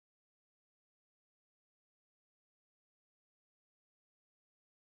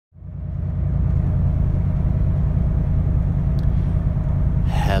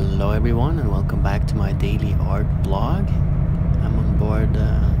Hello everyone and welcome back to my daily art blog. I'm on board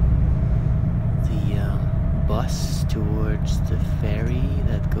the bus towards the ferry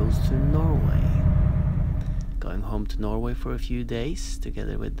that goes to Norway. Going home to Norway for a few days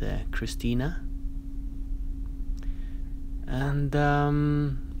together with Christina. And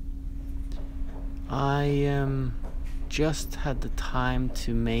I just had the time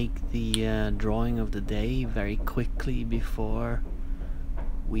to make the drawing of the day very quickly before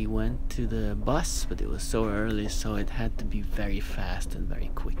we went to the bus, but it was so early, so it had to be very fast and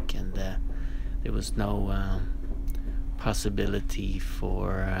very quick, and there was no possibility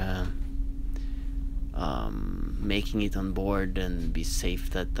for making it on board and be safe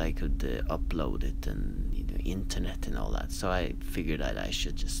that I could upload it and internet and all that. So I figured that I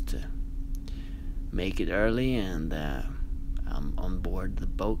should just make it early, and I'm on board the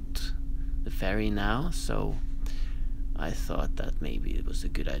boat, the ferry now, so I thought that maybe it was a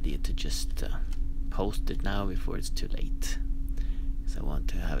good idea to just post it now before it's too late, because I want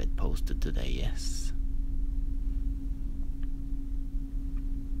to have it posted today, yes.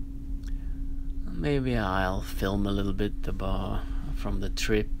 Maybe I'll film a little bit about from the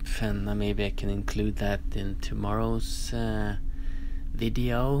trip, and maybe I can include that in tomorrow's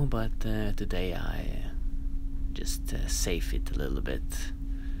video, but today I just save it a little bit.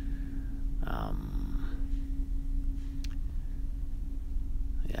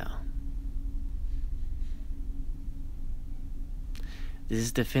 Yeah. This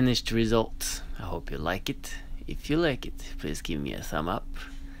is the finished result. I hope you like it. If you like it, please give me a thumb up,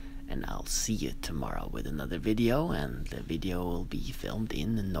 and I'll see you tomorrow with another video, and the video will be filmed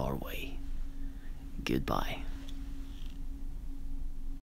in Norway. Goodbye.